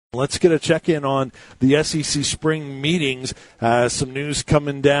Let's get a check-in on the SEC spring meetings. Some news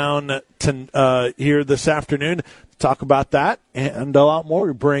coming down here this afternoon. Talk about that and a lot more.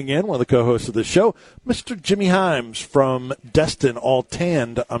 We bring in one of the co-hosts of the show, Mr. Jimmy Hyams from Destin, all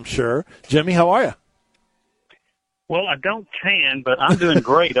tanned, I'm sure. Jimmy, how are you? Well, I don't tan, but I'm doing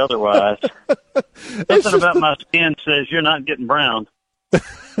great otherwise. Something about my skin says you're not getting brown.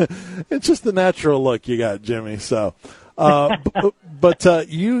 It's just the natural look you got, Jimmy. So, but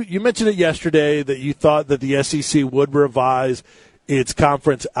you mentioned it yesterday that you thought that the SEC would revise its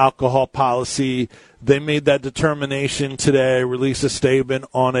conference alcohol policy. They made that determination today, released a statement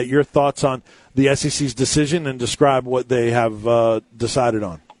on it. Your thoughts on the SEC's decision and describe what they have decided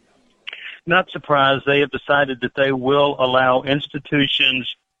on. Not surprised. They have decided that they will allow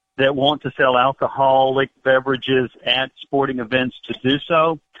institutions that want to sell alcoholic beverages at sporting events to do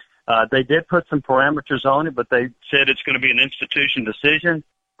so. They did put some parameters on it, but they said it's going to be an institution decision.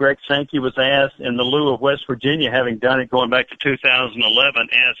 Greg Sankey was asked, in the lieu of West Virginia having done it going back to 2011,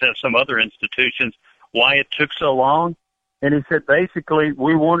 as have some other institutions, why it took so long. And he said, basically,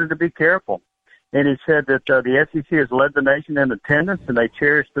 we wanted to be careful. And he said that the SEC has led the nation in attendance, and they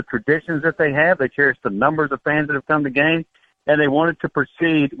cherish the traditions that they have. They cherish the numbers of fans that have come to games, and they wanted to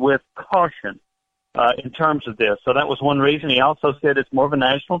proceed with caution in terms of this. So that was one reason. He also said it's more of a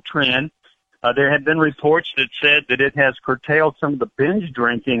national trend. There had been reports that said that it has curtailed some of the binge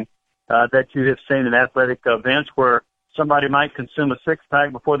drinking that you have seen in athletic events where somebody might consume a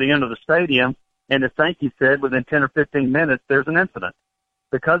six-pack before the end of the stadium, and as Sankey said, within 10 or 15 minutes, there's an incident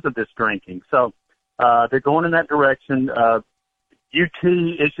because of this drinking. So they're going in that direction. UT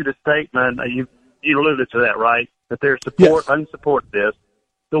issued a statement. You alluded to that, right? That they're unsupported this.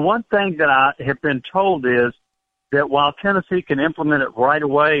 The one thing that I have been told is that while Tennessee can implement it right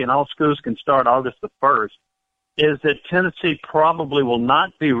away and all schools can start August the 1st, is that Tennessee probably will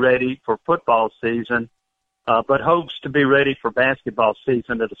not be ready for football season, but hopes to be ready for basketball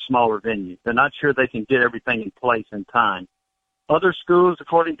season at a smaller venue. They're not sure they can get everything in place in time. Other schools,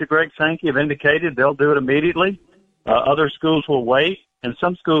 according to Greg Sankey, have indicated they'll do it immediately. Other schools will wait, and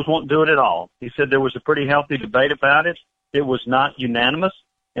some schools won't do it at all. He said there was a pretty healthy debate about it. It was not unanimous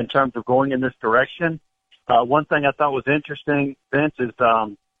in terms of going in this direction. One thing I thought was interesting, Vince, is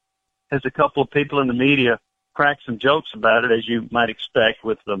as a couple of people in the media cracked some jokes about it, as you might expect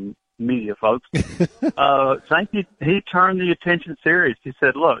with the media folks. Sankey, he turned the attention serious. He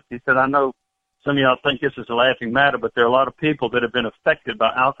said, look, I know some of y'all think this is a laughing matter, but there are a lot of people that have been affected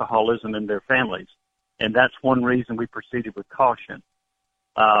by alcoholism in their families, and that's one reason we proceeded with caution.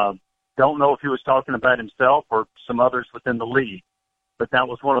 Don't know if he was talking about himself or some others within the league, but that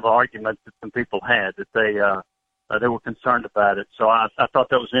was one of the arguments that some people had, that they were concerned about it. So I thought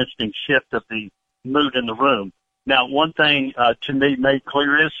that was an interesting shift of the mood in the room. Now, one thing to me made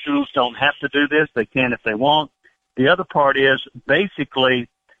clear is schools don't have to do this. They can if they want. The other part is basically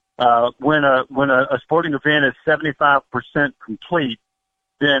when a sporting event is 75% complete,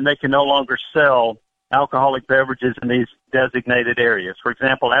 then they can no longer sell alcoholic beverages in these designated areas. For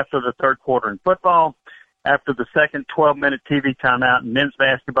example, after the third quarter in football, after the second 12-minute TV timeout in men's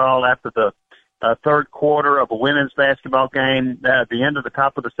basketball, after the third quarter of a women's basketball game, at the end of the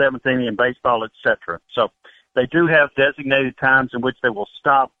top of the seventh inning in baseball, etc. So they do have designated times in which they will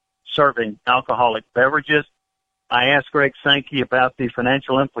stop serving alcoholic beverages. I asked Greg Sankey about the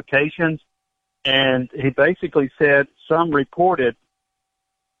financial implications, and he basically said some reported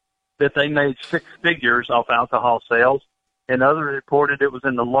that they made six figures off alcohol sales, and others reported it was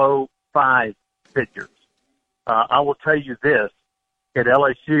in the low five figures. I will tell you this, at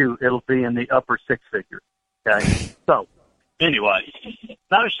LSU, it'll be in the upper six figures, okay? So, anyway,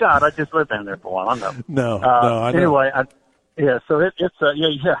 not a shot. I just lived down there for a while. I know. No, I know. Anyway, so it's that's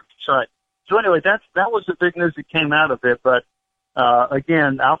right. So anyway, that was the big news that came out of it. But,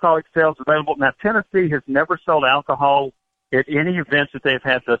 again, alcoholic sales available. Now, Tennessee has never sold alcohol at any events that they've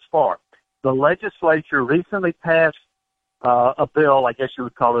had thus far. The legislature recently passed a bill, I guess you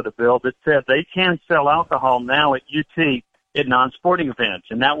would call it a bill, that said they can sell alcohol now at UT at non-sporting events,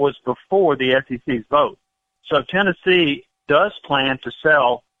 and that was before the SEC's vote. So Tennessee does plan to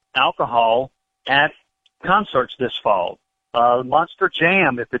sell alcohol at concerts this fall. Monster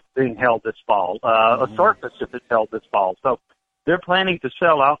Jam, if it's being held this fall. A Surface, if it's held this fall. So they're planning to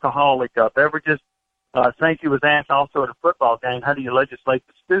sell alcoholic beverages. Sankey was asked also at a football game, how do you legislate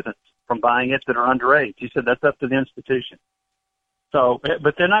the students from buying it that are underage? He said that's up to the institution. So,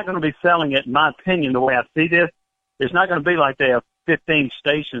 but they're not going to be selling it, in my opinion, the way I see this. It's not going to be like they have 15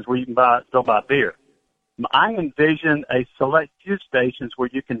 stations where you can go buy beer. I envision a select few stations where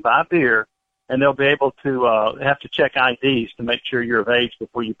you can buy beer and they'll be able to have to check IDs to make sure you're of age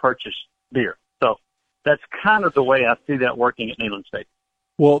before you purchase beer. So that's kind of the way I see that working at Neyland Stadium.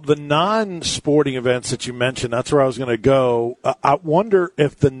 Well, the non-sporting events that you mentioned, that's where I was going to go. I wonder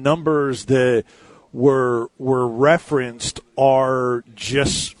if the numbers that were referenced are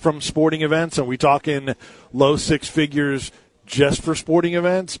just from sporting events. Are we talking low six figures just for sporting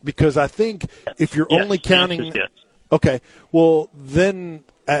events? Because I think if you're only counting – okay, well, then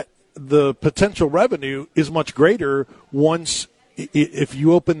the potential revenue is much greater once if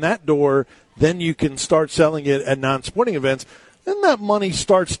you open that door, then you can start selling it at non-sporting events. Then that money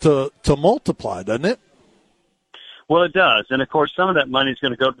starts to multiply, doesn't it? Well, it does. And, of course, some of that money is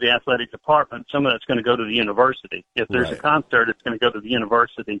going to go to the athletic department. Some of that's going to go to the university. If there's a concert, it's going to go to the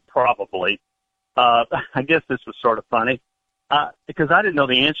university probably. I guess this was sort of funny because I didn't know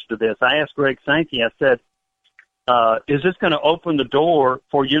the answer to this. I asked Greg Sankey, I said, is this going to open the door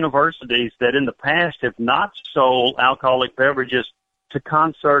for universities that in the past have not sold alcoholic beverages to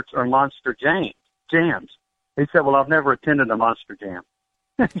concerts or Monster jams? He said, well, I've never attended a Monster Jam.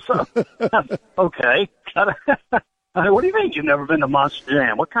 So, okay. What do you mean you've never been to Monster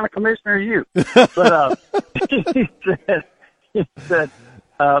Jam? What kind of commissioner are you? But he said,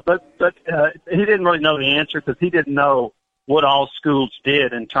 but he didn't really know the answer because he didn't know what all schools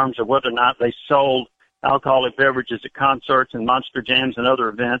did in terms of whether or not they sold alcoholic beverages at concerts and Monster Jams and other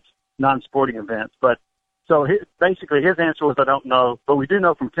events, non-sporting events. But so basically his answer was, I don't know. But we do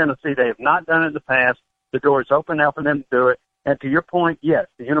know from Tennessee they have not done it in the past. The door is open now for them to do it. And to your point, yes,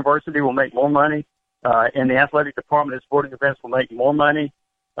 the university will make more money, and the athletic department at sporting events will make more money.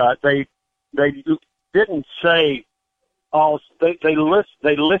 They didn't say all. They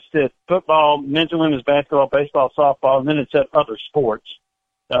listed football, men's and women's basketball, baseball, softball, and then it said other sports.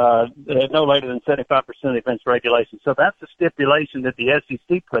 No later than 75% of the events regulation. So that's the stipulation that the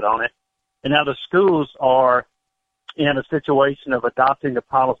SEC put on it. And now the schools are in a situation of adopting the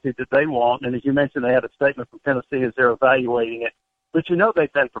policy that they want. And as you mentioned, they had a statement from Tennessee as they're evaluating it. But you know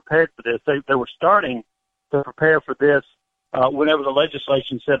they've been prepared for this. They were starting to prepare for this whenever the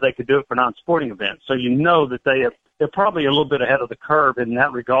legislation said they could do it for non-sporting events. So you know that they're probably a little bit ahead of the curve in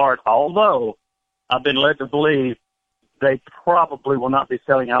that regard, although I've been led to believe they probably will not be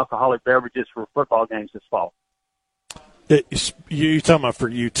selling alcoholic beverages for football games this fall. You're talking about for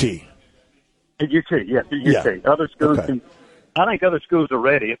UT? At UT, yes, at UT. Yeah. Other schools can. I think other schools are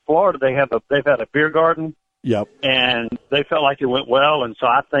ready. At Florida, they've had a beer garden. Yep. And they felt like it went well, and so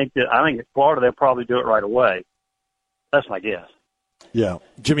I think at Florida they'll probably do it right away. That's my guess. Yeah.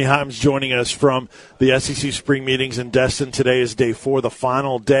 Jimmy Hyams joining us from the SEC Spring Meetings in Destin. Today is day 4, the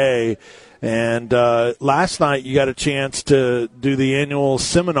final day. And last night you got a chance to do the annual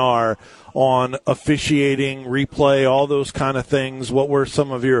seminar on officiating, replay, all those kind of things. What were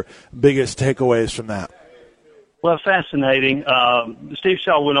some of your biggest takeaways from that? Well, fascinating. Steve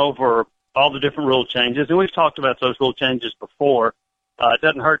Shaw went over all the different rule changes, and we've talked about those rule changes before. It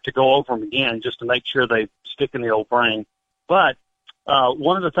doesn't hurt to go over them again just to make sure they stick in the old brain. But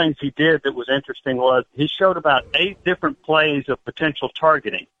one of the things he did that was interesting was he showed about 8 different plays of potential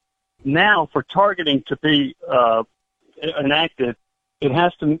targeting. Now, for targeting to be enacted, it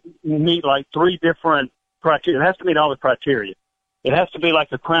has to meet like 3 different criteria. It has to meet all the criteria. It has to be like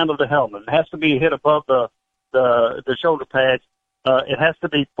the crown of the helmet. It has to be hit above the shoulder pads. It has to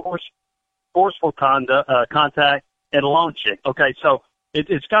be forceful contact and launching. Okay, so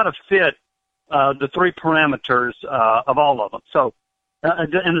it's got to fit the 3 parameters of all of them. So,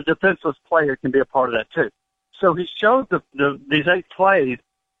 and the defenseless player can be a part of that too. So he showed these 8 plays.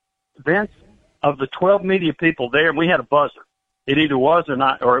 Vince, of the 12 media people there, and we had a buzzer. It either was or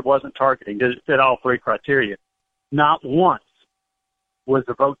not, or it wasn't targeting. Did it fit all 3 criteria? Not once was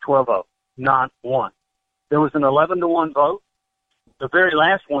the vote 12-0. Not once. There was an 11-1 vote. The very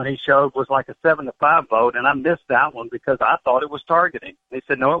last one he showed was like a 7-5 vote, and I missed that one because I thought it was targeting. He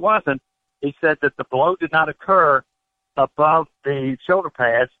said, no, it wasn't. He said that the blow did not occur above the shoulder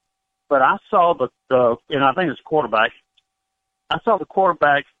pads, but I saw and I think it was quarterback. I saw the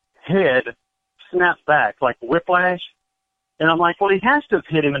quarterback's head snap back like whiplash. And I'm like, well, he has to have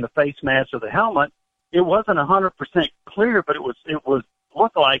hit him in the face mask or the helmet. It wasn't 100% clear, but it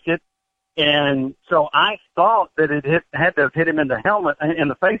looked like it. And so I thought that it had to have hit him in the helmet, in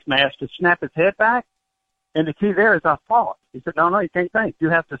the face mask to snap his head back. And the key there is I thought. He said, no, you can't think. You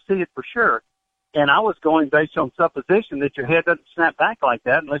have to see it for sure. And I was going based on supposition that your head doesn't snap back like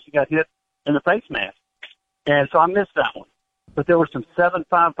that unless you got hit in the face mask. And so I missed that one. But there were some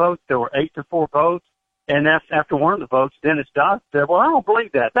 7-5 votes. There were 8-4 votes. And after one of the votes, Dennis Dodd said, well, I don't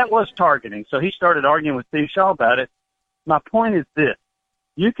believe that. That was targeting. So he started arguing with Steve Shaw about it. My point is this.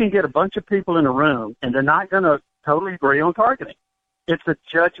 you can get a bunch of people in a room, and they're not going to totally agree on targeting. It's a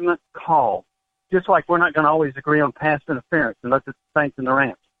judgment call, just like we're not going to always agree on pass interference unless it's the Saints and the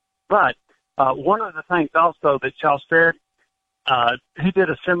Rams. But one of the things also that Shaw said, he did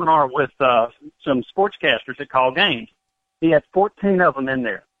a seminar with some sportscasters that call games. He had 14 of them in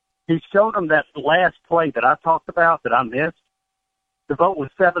there. He showed them that last play that I talked about that I missed. The vote was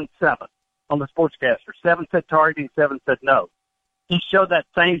 7-7 on the sportscaster. 7 said targeting, 7 said no. He showed that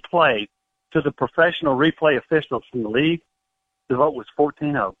same play to the professional replay officials from the league. The vote was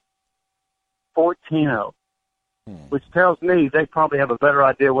 14-0. 14-0. Which tells me they probably have a better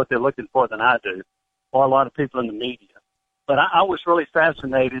idea what they're looking for than I do, or a lot of people in the media. But I was really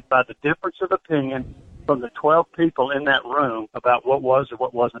fascinated by the difference of opinion from the 12 people in that room about what was or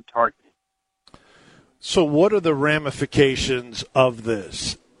what wasn't targeting. So what are the ramifications of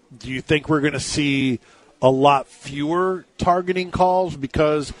this? Do you think we're going to see a lot fewer targeting calls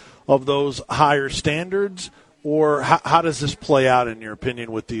because of those higher standards? Or how does this play out, in your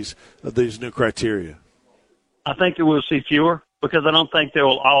opinion, with these new criteria? I think that we'll see fewer because I don't think they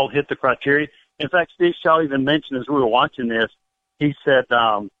will all hit the criteria. In fact, Steve Shaw even mentioned as we were watching this, he said,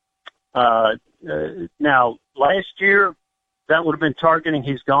 now, last year, that would have been targeting.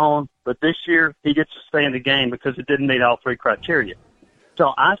 He's gone. But this year, he gets to stay in the game because it didn't meet all three criteria.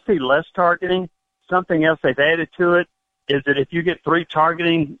 So I see less targeting. Something else they've added to it is that if you get 3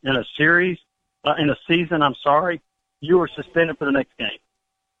 targeting in a series, in a season, you are suspended for the next game.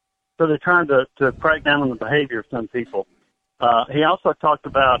 So they're trying to crack down on the behavior of some people. He also talked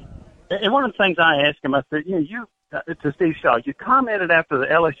about, and one of the things I asked him, I said, to Steve Shaw, you commented after the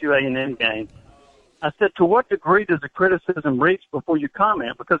LSU A&M game. I said, to what degree does the criticism reach before you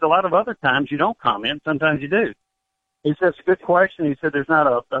comment? Because a lot of other times you don't comment. Sometimes you do. He said, it's a good question. He said, there's not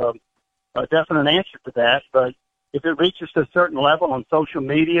a definite answer to that, but if it reaches to a certain level on social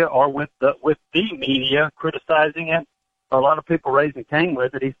media or with the media criticizing it, or a lot of people raising Cain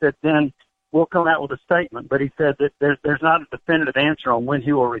with it, he said, then we'll come out with a statement. But he said that there's not a definitive answer on when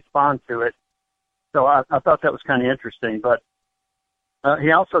he will respond to it. So I thought that was kind of interesting. But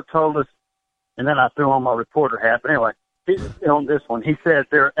he also told us, and then I threw on my reporter hat. But anyway, on this one, he said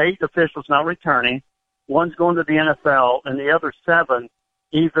there are 8 officials not returning. One's going to the NFL, and the other 7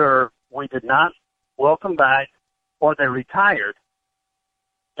 either we did not welcome back or they retired.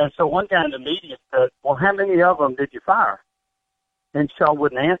 And so one guy in the media said, well, how many of them did you fire? And Shaw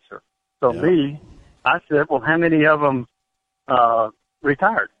wouldn't answer. So I said, well, how many of them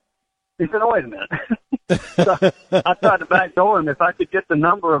retired? He said, oh, wait a minute. So I tried to backdoor him. If I could get the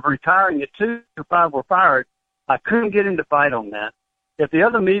number of retiring at 2 to 5 were fired, I couldn't get him to fight on that. If the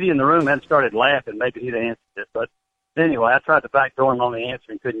other media in the room hadn't started laughing, maybe he'd answered it. But anyway, I tried to backdoor him on the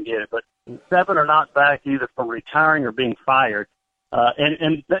answer and couldn't get it. But 7 are not back either from retiring or being fired.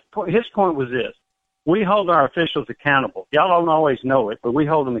 And his point was this. We hold our officials accountable. Y'all don't always know it, but we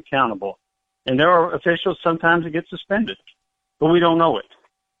hold them accountable. And there are officials sometimes that get suspended, but we don't know it.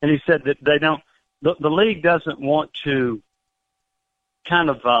 And he said that they don't, the league doesn't want to kind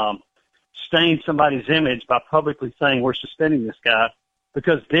of stain somebody's image by publicly saying we're suspending this guy,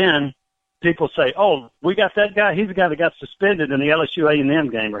 because then people say, oh, we got that guy. He's the guy that got suspended in the LSU A&M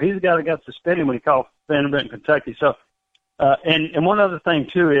game, or he's the guy that got suspended when he called Vanderbilt in Kentucky. So, and one other thing,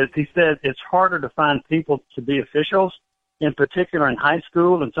 too, is he said it's harder to find people to be officials, in particular in high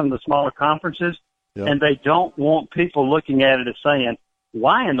school and some of the smaller conferences, and they don't want people looking at it as saying,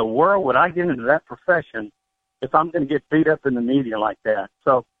 why in the world would I get into that profession if I'm going to get beat up in the media like that?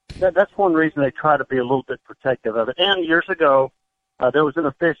 So that's one reason they try to be a little bit protective of it. And years ago, there was an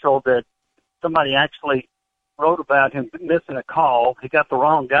official that somebody actually wrote about him missing a call. He got the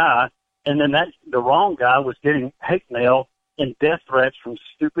wrong guy, and then the wrong guy was getting hate mail and death threats from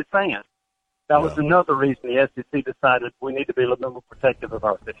stupid fans. That was another reason the SEC decided we need to be a little bit more protective of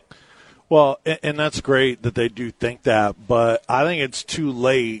our officials. Well, and that's great that they do think that, but I think it's too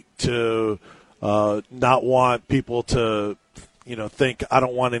late to not want people to, think I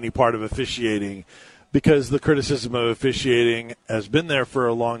don't want any part of officiating, because the criticism of officiating has been there for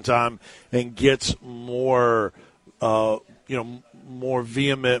a long time and gets more, more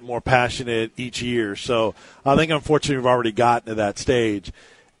vehement, more passionate each year. So I think, unfortunately, we've already gotten to that stage.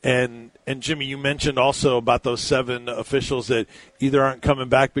 And Jimmy, you mentioned also about those 7 officials that either aren't coming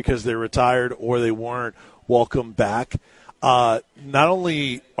back because they retired or they weren't welcome back. Not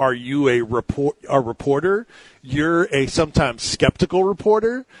only are you a reporter, you're a sometimes skeptical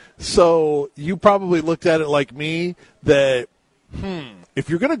reporter. So you probably looked at it like me that, if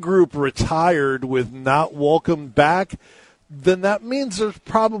you're going to group retired with not welcome back, then that means there's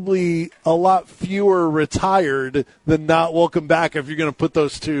probably a lot fewer retired than not welcome back if you're going to put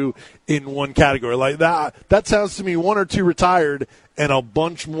those two in one category. Like that sounds to me one or two retired and a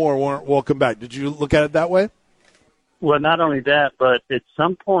bunch more weren't welcome back. Did you look at it that way? Well, not only that, but at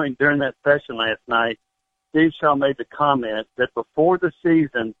some point during that session last night, Steve Shaw made the comment that before the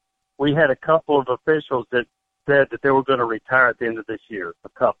season, we had a couple of officials that said that they were going to retire at the end of this year, a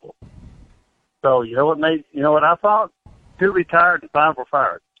couple. So you know what I thought? 2 retired and 5 were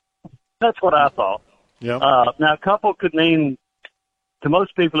fired. That's what I thought. Yeah. Now, a couple could mean, to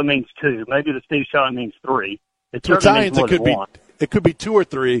most people, it means 2. Maybe to Steve Shaw, it means 3. It to Italians, it could be 2 or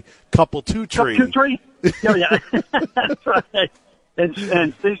 3. Couple 2 tree. Couple 2 tree. Yeah. That's right.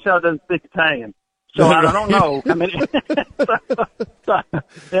 And Steve Shaw doesn't speak Italian. So I don't know. I mean,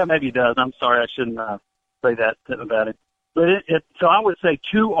 yeah, maybe he does. I'm sorry, I shouldn't say that about it. But so I would say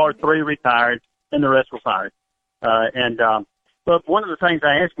 2 or 3 retired, and the rest were fired. But one of the things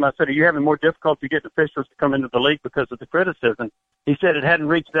I asked him, I said, "Are you having more difficulty getting officials to come into the league because of the criticism?" He said it hadn't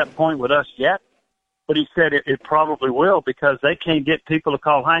reached that point with us yet, but he said it probably will because they can't get people to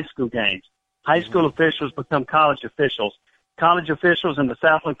call high school games. High school officials become college officials. College officials in the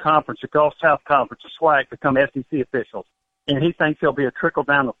Southland Conference, the Gulf South Conference, the SWAC, become SEC officials. And he thinks there'll be a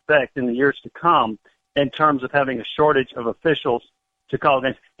trickle-down effect in the years to come in terms of having a shortage of officials to call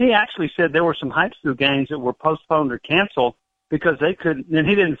games. He actually said there were some high school games that were postponed or canceled because they couldn't, and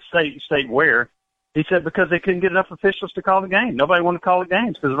he didn't state where. He said because they couldn't get enough officials to call the game. Nobody wanted to call the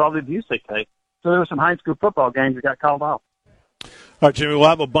games because of all the abuse they take. So there were some high school football games that got called off. All right, Jimmy, we'll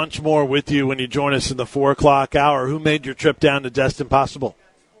have a bunch more with you when you join us in the 4 o'clock hour. Who made your trip down to Destin possible?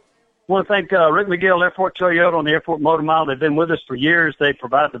 I want to thank Rick McGill, Airport Toyota, on the Airport Motor Mile. They've been with us for years. They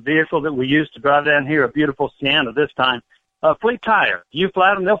provide the vehicle that we use to drive down here, a beautiful Sienna this time. Fleet Tire, you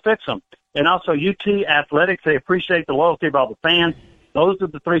flat them, they'll fix them. And also UT Athletics, they appreciate the loyalty of all the fans. Those are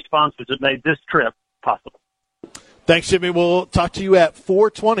the 3 sponsors that made this trip possible. Thanks, Jimmy. We'll talk to you at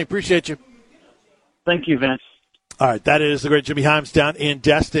 4:20. Appreciate you. Thank you, Vince. All right, that is the great Jimmy Hyams down in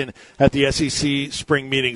Destin at the SEC spring meeting.